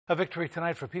A victory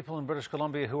tonight for people in British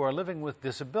Columbia who are living with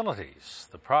disabilities.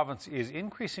 The province is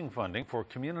increasing funding for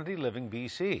Community Living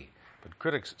B.C, but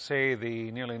critics say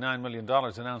the nearly $9 million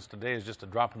announced today is just a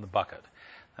drop in the bucket.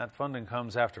 That funding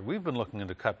comes after we've been looking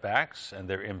into cutbacks and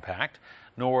their impact.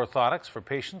 No orthotics for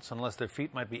patients unless their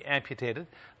feet might be amputated.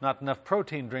 Not enough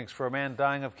protein drinks for a man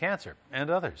dying of cancer, and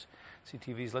others.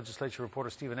 CTV's legislature reporter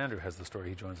Stephen Andrew has the story.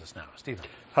 He joins us now. Stephen.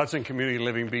 Hudson Community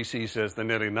Living B.C. says the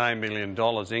nearly $9 million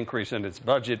increase in its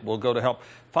budget will go to help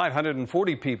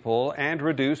 540 people and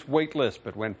reduce wait lists.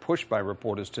 But when pushed by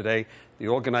reporters today, the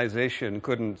organization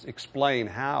couldn't explain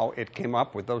how it came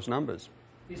up with those numbers.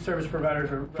 These service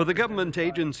providers are... For the government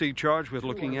agency charged with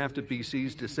looking after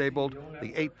BC's disabled,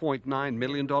 the $8.9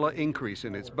 million increase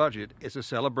in its budget is a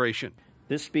celebration.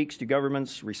 This speaks to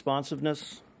government's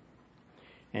responsiveness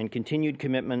and continued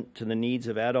commitment to the needs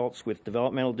of adults with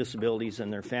developmental disabilities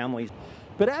and their families.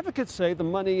 But advocates say the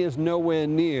money is nowhere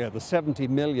near the $70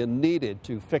 million needed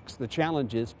to fix the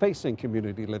challenges facing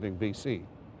Community Living BC.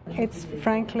 It's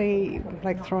frankly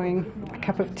like throwing a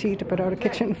cup of tea to put out a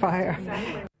kitchen fire.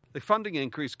 The funding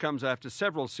increase comes after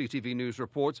several CTV News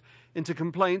reports into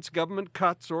complaints government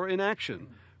cuts or inaction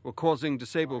were causing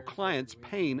disabled clients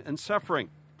pain and suffering.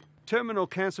 Terminal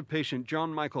cancer patient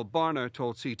John Michael Barna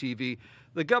told CTV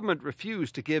the government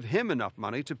refused to give him enough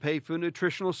money to pay for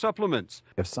nutritional supplements.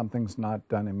 If something's not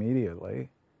done immediately,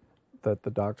 that the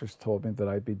doctors told me that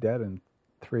I'd be dead in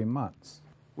 3 months.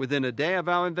 Within a day of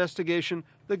our investigation,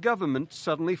 the government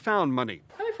suddenly found money.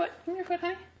 Come your foot,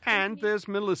 honey. And there's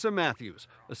Melissa Matthews,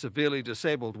 a severely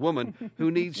disabled woman who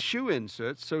needs shoe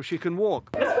inserts so she can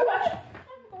walk.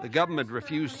 The government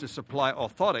refused to supply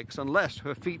orthotics unless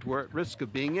her feet were at risk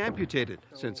of being amputated.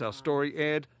 Since our story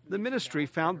aired, the ministry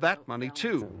found that money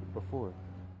too.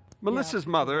 Melissa's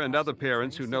mother and other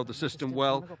parents who know the system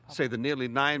well say the nearly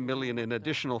 $9 million in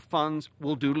additional funds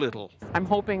will do little. I'm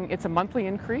hoping it's a monthly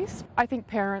increase. I think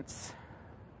parents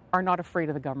are not afraid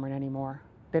of the government anymore.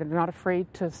 They're not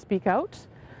afraid to speak out.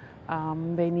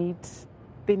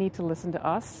 They need to listen to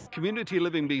us. Community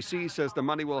Living BC says the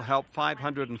money will help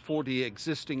 540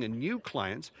 existing and new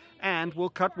clients and will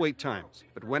cut wait times.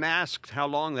 But when asked how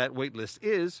long that wait list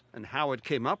is and how it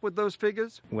came up with those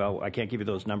figures... Well, I can't give you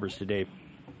those numbers today.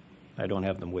 I don't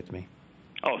have them with me.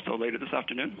 Oh, so later this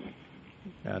afternoon?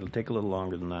 It'll take a little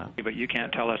longer than that. But you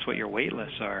can't tell us what your wait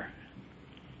lists are.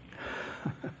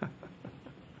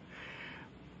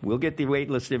 We'll get the wait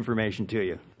list information to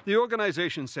you. The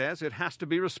organization says it has to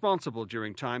be responsible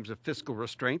during times of fiscal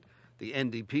restraint. The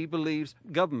NDP believes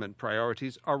government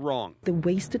priorities are wrong. The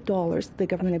wasted dollars the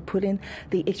government had put in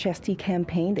the HST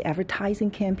campaign, the advertising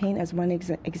campaign as one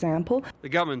example. The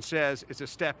government says it's a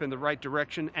step in the right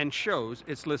direction and shows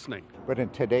it's listening. But in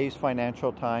today's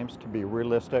financial times, to be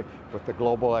realistic with the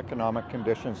global economic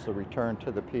conditions, the return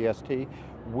to the PST,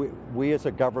 we as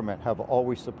a government have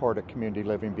always supported Community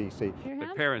Living BC.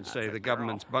 But parents say the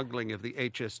government's bungling of the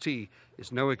HST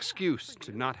is no excuse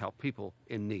to not help people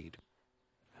in need.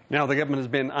 Now, the government has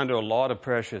been under a lot of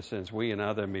pressure since we and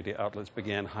other media outlets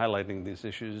began highlighting these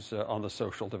issues on the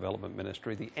Social Development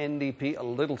Ministry. The NDP, a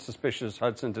little suspicious,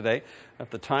 Hudson, today of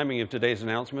the timing of today's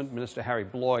announcement. Minister Harry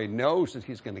Bloy knows that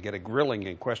he's going to get a grilling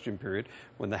in question period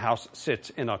when the House sits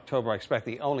in October. I expect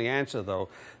the only answer, though,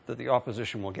 that the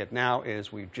opposition will get now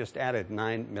is we've just added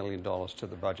 $9 million to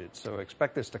the budget. So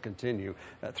expect this to continue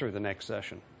through the next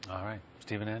session. All right.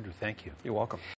 Stephen Andrew, thank you. You're welcome.